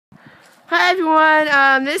Hi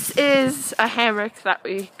everyone, this is a hammock that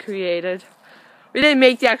we created. We didn't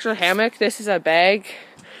make the actual hammock, this is a bag.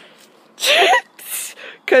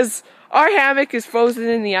 Because our hammock is frozen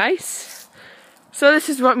in the ice. So this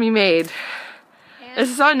is what we made. This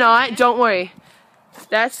is our knot, don't worry.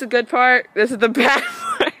 That's the good part, this is the bad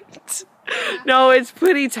part. No, it's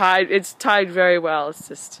pretty tied, it's tied very well, it's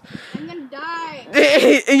just... I'm gonna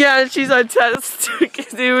die. Yeah, she's on test,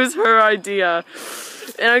 because it was her idea.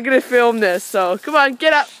 And I'm gonna film this, so come on,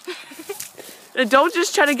 get up. And don't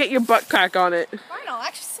just try to get your butt crack on it. Fine, I'll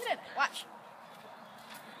actually sit in it. Watch.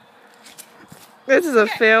 This is a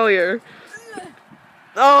failure.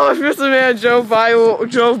 Oh, if Mr. Man drove by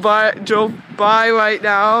right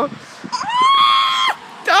now.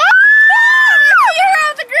 You're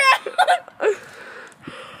on the ground.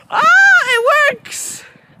 It works.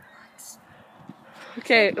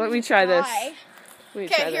 Okay, let me try this.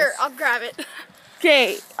 Okay, here, I'll grab it.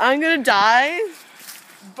 Okay, I'm gonna die,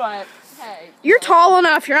 but hey. You're tall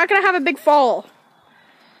enough. You're not gonna have a big fall.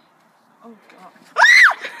 Oh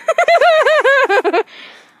god.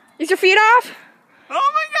 Is your feet off?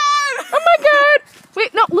 Oh my god! Oh my god!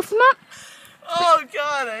 Wait, no, lift them up. Oh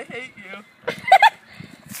god, I hate you.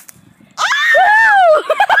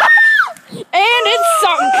 And it's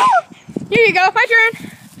sunk. Here you go. My turn.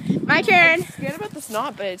 My turn. I'm scared about this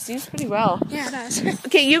knot, but it seems pretty well. Yeah, it does.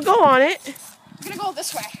 Okay, you go on it. I'm gonna go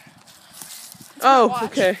this way. Oh,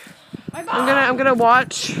 okay. I'm gonna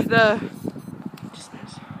watch the.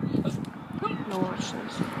 I'm gonna watch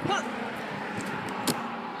this.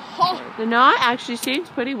 The knot actually seems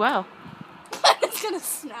pretty well. It's gonna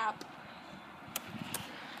snap.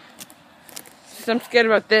 I'm scared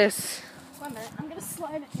about this. 1 minute. I'm gonna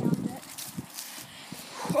slide it down a bit.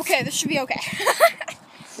 Okay, this should be okay.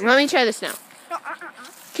 Let me try this now.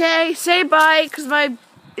 Okay, say bye, cause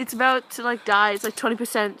it's about to like die. It's like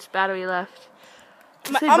 20% battery left.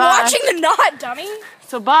 I'm watching the knot, dummy.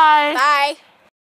 So bye. Bye.